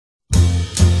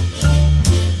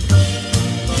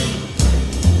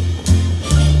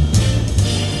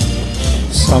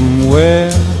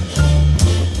Somewhere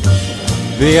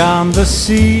beyond the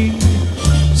sea,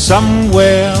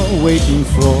 somewhere waiting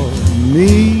for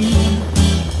me,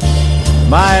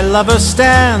 my lover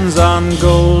stands on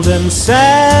golden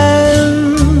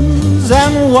sands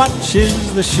and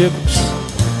watches the ships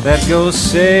that go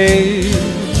sailing.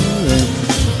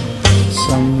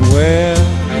 Somewhere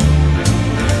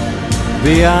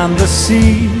beyond the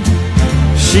sea,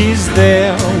 she's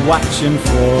there watching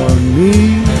for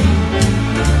me.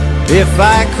 If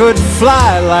I could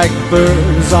fly like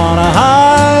birds on a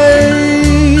high,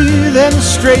 then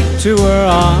straight to her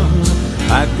arms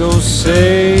I'd go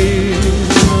sailing.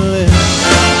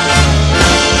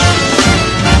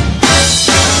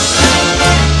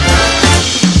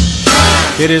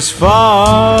 It is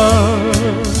far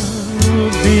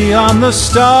beyond the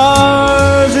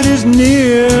stars, it is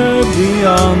near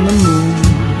beyond the moon,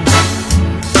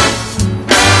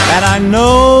 and I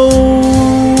know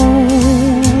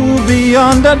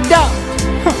beyond a doubt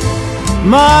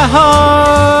my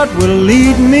heart will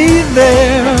lead me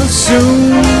there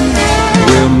soon.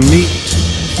 We'll meet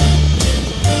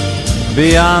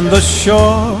beyond the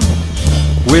shore,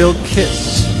 we'll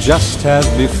kiss just as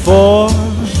before.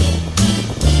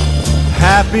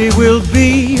 Happy we'll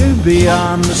be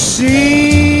beyond the sea,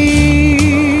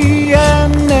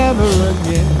 and never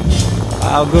again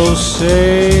I'll go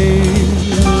sailing.